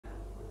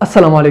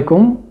Assalamu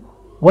alaikum,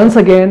 once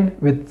again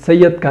with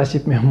Sayyid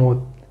Kashif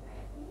Mahmood.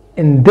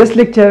 In this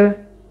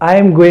lecture, I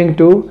am going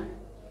to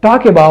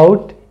talk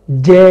about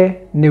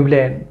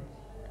J.Newland.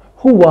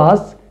 Who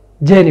was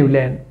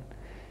J.Newland?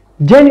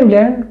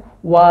 J.Newland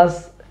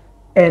was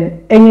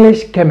an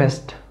English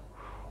chemist.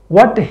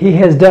 What he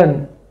has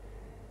done?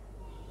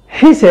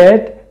 He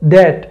said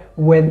that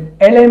when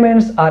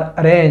elements are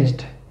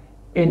arranged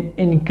in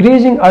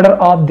increasing order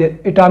of their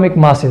atomic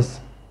masses,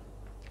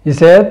 he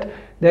said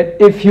that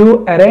if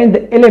you arrange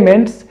the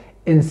elements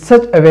in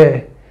such a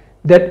way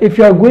that if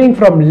you are going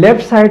from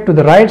left side to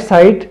the right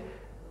side,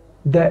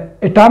 the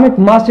atomic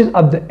masses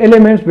of the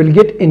elements will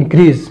get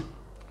increased.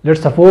 Let's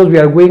suppose we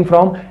are going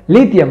from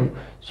lithium.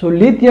 So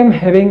lithium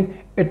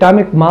having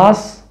atomic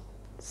mass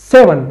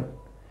 7,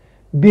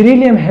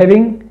 beryllium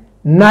having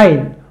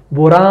 9,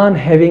 boron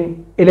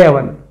having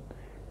 11,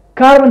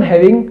 carbon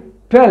having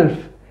 12,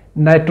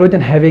 nitrogen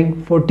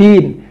having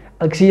 14,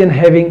 oxygen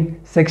having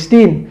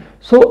 16.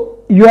 So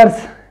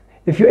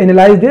if you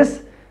analyze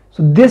this,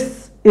 so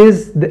this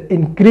is the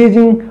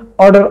increasing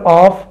order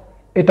of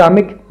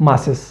atomic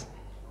masses.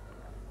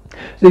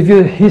 So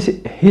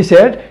he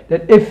said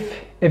that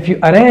if you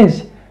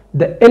arrange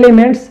the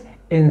elements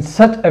in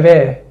such a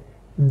way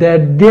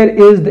that there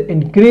is the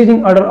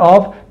increasing order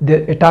of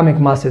their atomic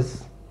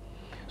masses,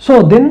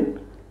 so then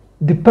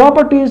the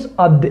properties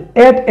of the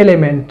 8th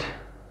element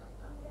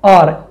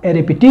are a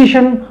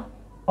repetition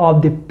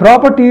of the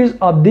properties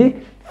of the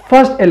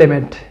first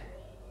element.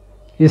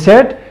 He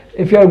said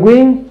if you are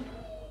going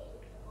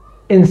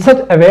in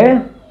such a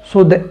way,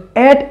 so the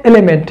 8th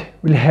element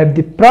will have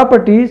the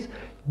properties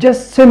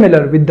just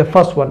similar with the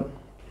first one.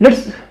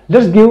 Let's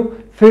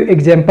give few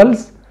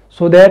examples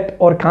so that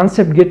our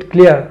concept get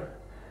clear.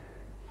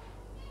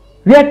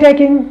 We are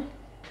taking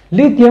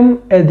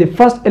lithium as the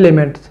first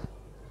element,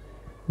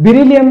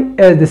 beryllium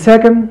as the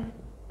second,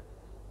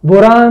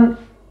 boron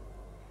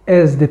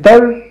as the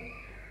third,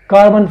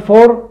 carbon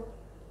 4,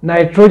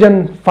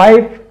 nitrogen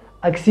 5,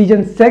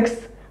 oxygen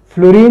 6,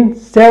 fluorine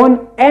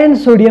 7 and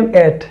sodium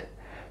 8.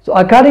 So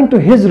according to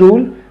his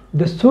rule,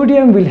 the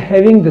sodium will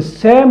having the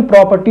same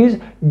properties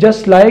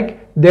just like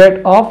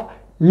that of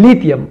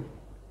lithium.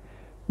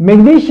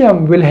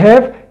 Magnesium will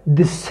have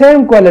the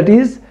same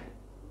qualities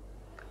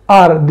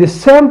or the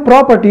same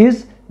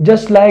properties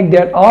just like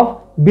that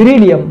of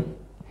beryllium.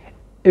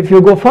 If you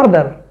go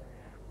further,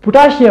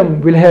 potassium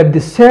will have the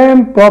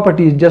same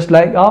properties just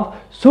like of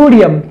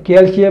sodium.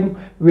 Calcium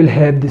will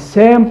have the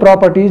same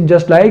properties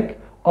just like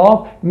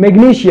of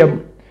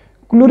magnesium.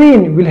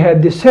 Chlorine will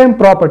have the same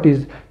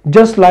properties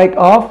just like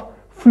of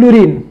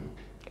fluorine,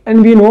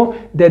 and we know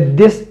that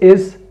this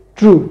is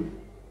true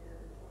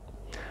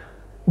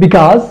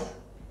because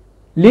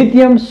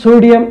lithium,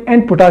 sodium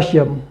and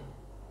potassium,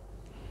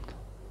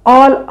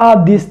 all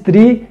of these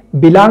three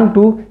belong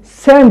to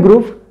same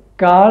group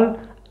called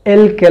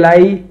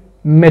alkali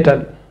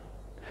metal.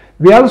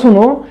 We also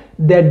know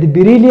that the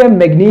beryllium,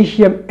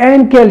 magnesium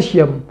and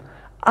calcium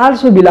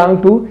also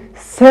belong to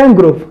same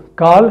group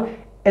called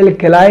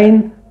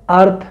alkaline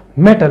earth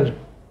metal,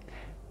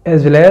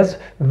 as well as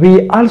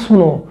we also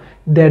know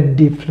that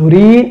the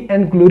fluorine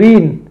and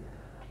chlorine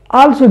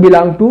also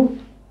belong to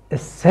a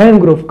same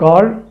group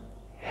called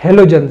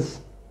halogens.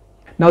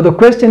 Now the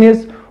question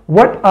is,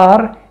 what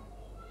are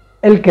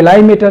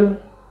alkali metal,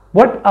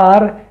 what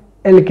are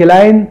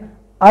alkaline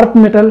earth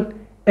metal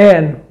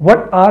and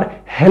what are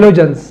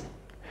halogens?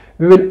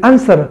 We will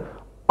answer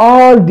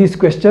all these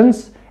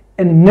questions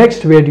in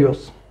next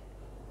videos.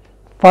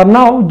 For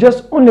now,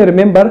 just only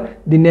remember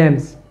the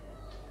names.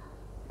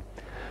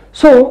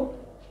 So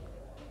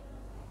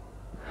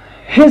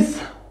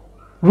his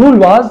rule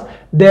was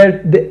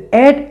that the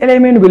 8th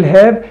element will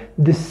have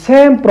the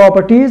same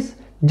properties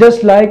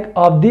just like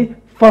of the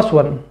first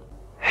one.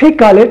 He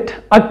called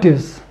it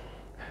octaves.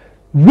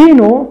 We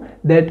know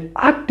that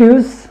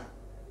octaves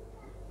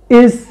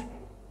is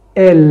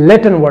a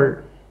Latin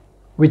word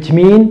which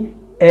means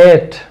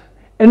 8,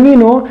 and we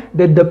know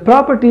that the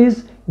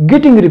properties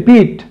getting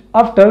repeat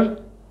after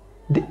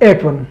the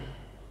 8th one,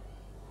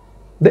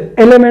 the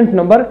element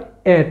number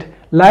 8,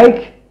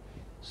 like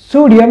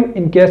sodium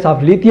in case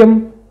of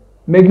lithium,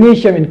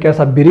 magnesium in case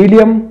of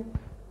beryllium,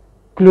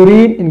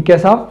 chlorine in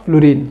case of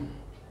fluorine.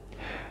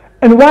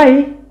 And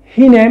why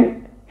he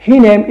named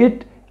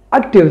it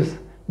octaves?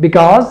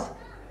 Because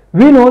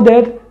we know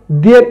that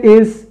there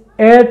is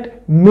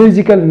 8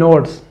 musical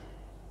notes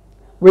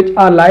which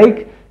are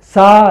like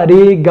sa,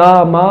 re,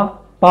 ga, ma,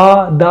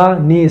 pa, da,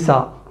 ni,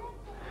 sa.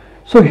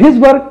 So his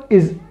work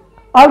is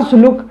also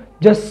look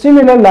just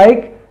similar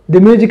like the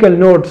musical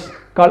notes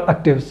called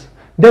octaves.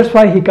 That's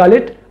why he called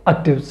it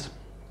octaves.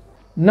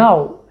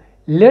 Now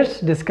let's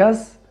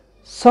discuss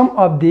some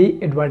of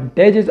the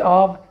advantages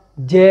of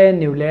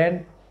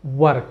J.Newland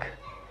work.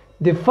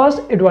 The first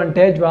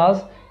advantage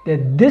was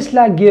that this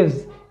law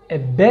gives a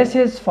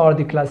basis for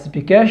the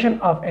classification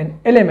of an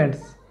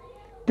elements.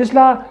 This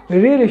law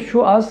really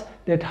shows us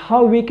that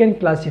how we can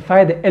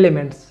classify the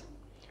elements.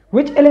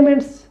 Which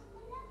elements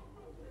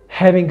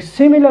having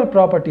similar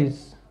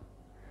properties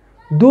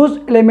those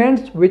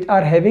elements which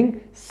are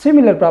having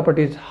similar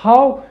properties,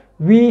 how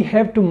we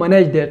have to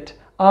manage that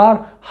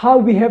or how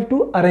we have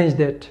to arrange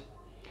that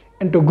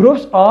into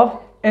groups of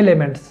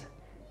elements,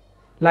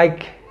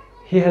 like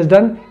he has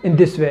done in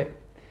this way.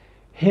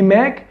 He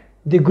make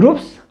the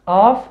groups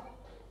of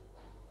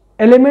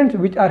elements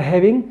which are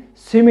having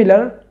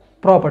similar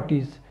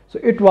properties. So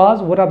it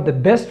was one of the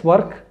best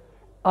work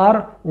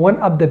or one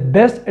of the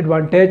best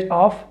advantage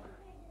of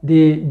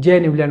the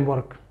J.Newland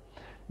work.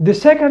 The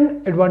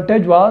second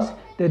advantage was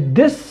that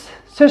this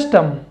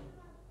system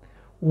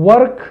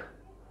work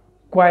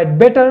quite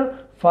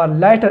better for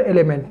lighter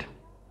element.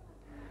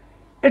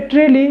 It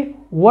really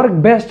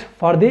work best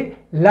for the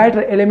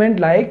lighter element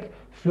like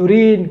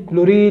fluorine,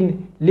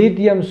 chlorine,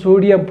 lithium,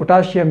 sodium,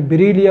 potassium,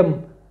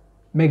 beryllium,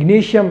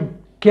 magnesium,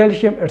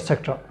 calcium,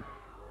 etc.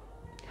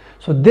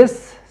 So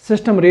this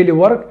system really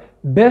work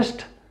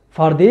best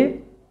for the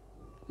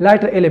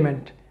lighter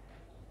element.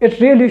 It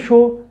really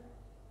show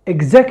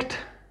exact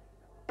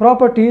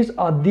properties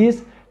of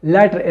these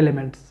lighter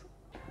elements.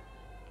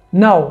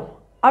 Now,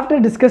 after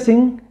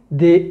discussing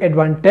the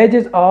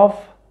advantages of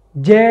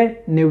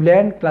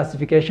J.Newland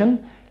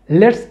classification,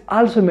 let's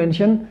also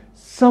mention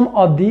some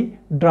of the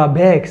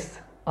drawbacks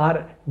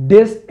or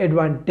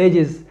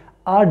disadvantages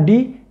or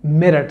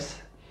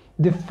demerits.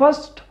 The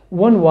first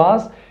one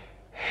was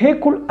he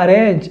could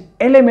arrange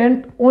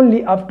element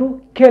only up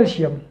to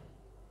calcium.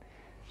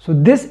 So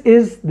this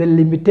is the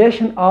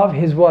limitation of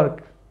his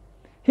work.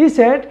 He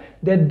said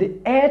that the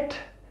 8th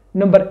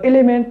number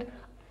element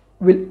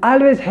will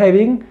always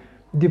having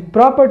the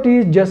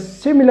properties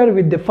just similar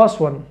with the first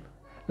one.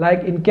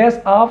 Like in case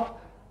of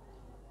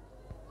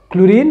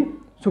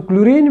chlorine, so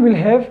chlorine will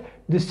have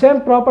the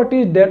same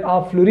properties that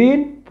of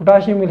fluorine,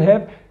 potassium will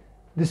have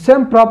the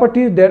same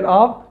properties that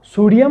of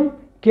sodium,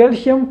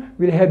 calcium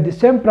will have the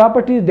same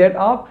properties that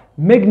of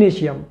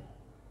magnesium.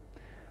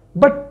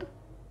 But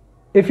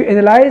if you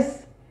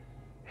analyze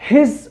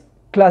his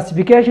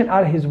classification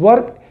or his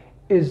work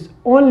is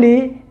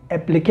only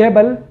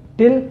applicable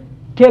till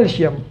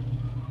calcium.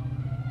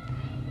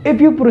 If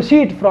you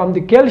proceed from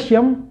the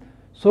calcium,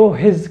 so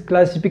his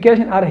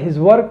classification or his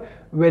work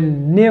will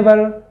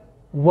never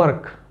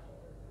work.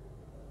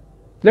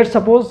 Let's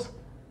suppose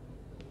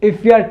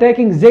if we are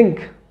taking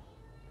zinc,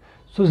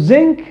 so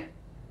zinc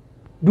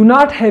do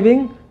not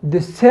having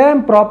the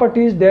same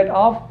properties that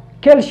of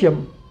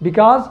calcium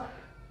because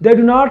they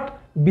do not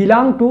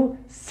belong to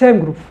same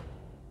group.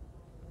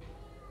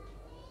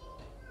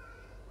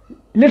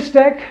 Let's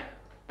take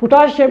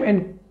potassium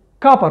and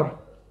copper.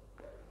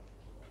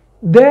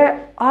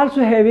 They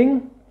also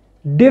having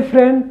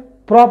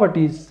different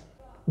properties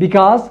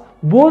because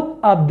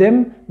both of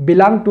them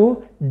belong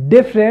to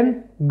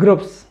different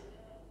groups.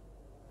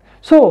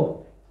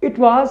 So it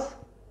was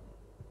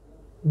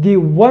the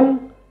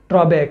one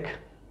drawback.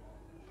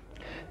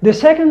 The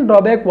second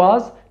drawback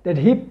was that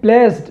he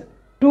placed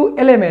two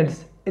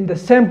elements in the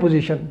same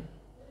position.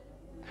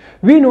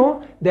 We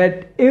know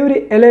that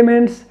every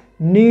elements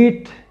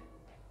need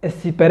a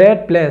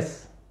separate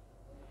place,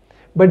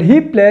 but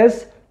he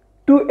placed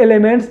two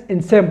elements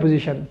in same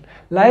position,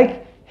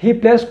 like he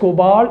placed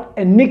cobalt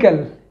and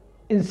nickel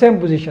in same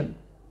position.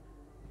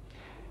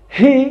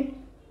 He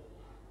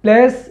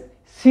placed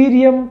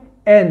cerium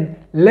and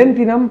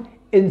lanthanum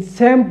in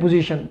same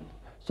position.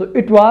 So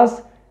it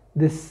was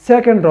the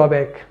second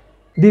drawback.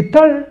 The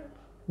third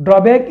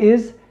drawback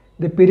is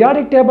the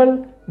periodic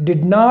table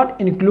did not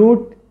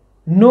include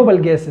noble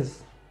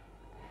gases.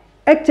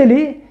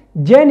 Actually,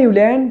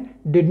 J.Newland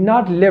did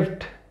not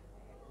left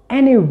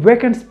any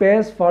vacant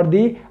space for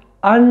the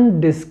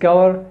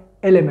undiscovered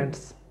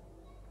elements.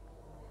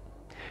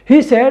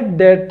 He said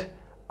that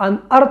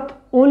on Earth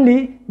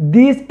only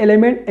these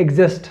elements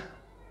exist.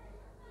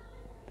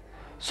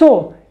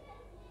 So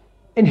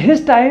in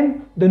his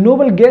time the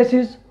noble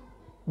gases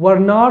were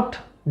not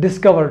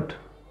discovered.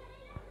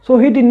 So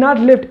he did not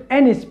left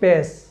any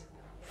space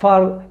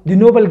for the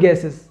noble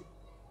gases.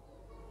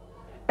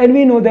 And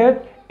we know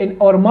that in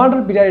our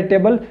modern periodic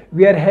table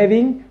we are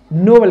having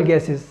noble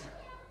gases.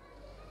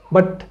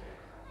 But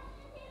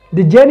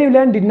the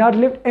J.Newland did not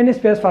leave any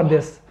space for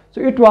this.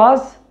 So it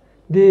was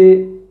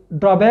the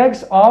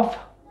drawbacks of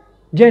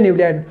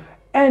J.Newland.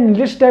 And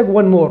let's take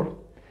one more.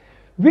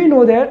 We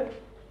know that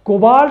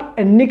cobalt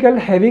and nickel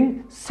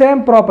having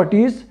same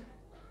properties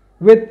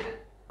with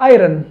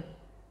iron,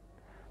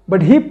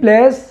 but he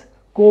placed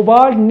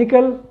cobalt,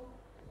 nickel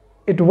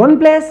at one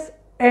place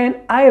and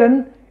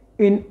iron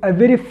in a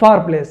very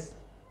far place,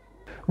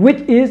 which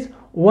is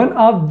one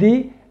of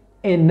the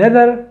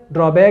another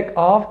drawback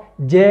of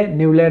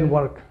J.Newland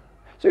work.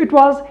 So it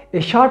was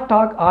a short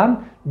talk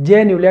on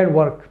J.Newland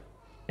work.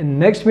 In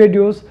next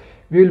videos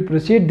we will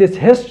proceed this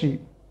history.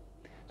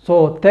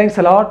 So thanks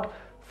a lot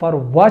for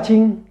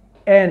watching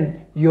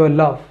and your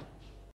love.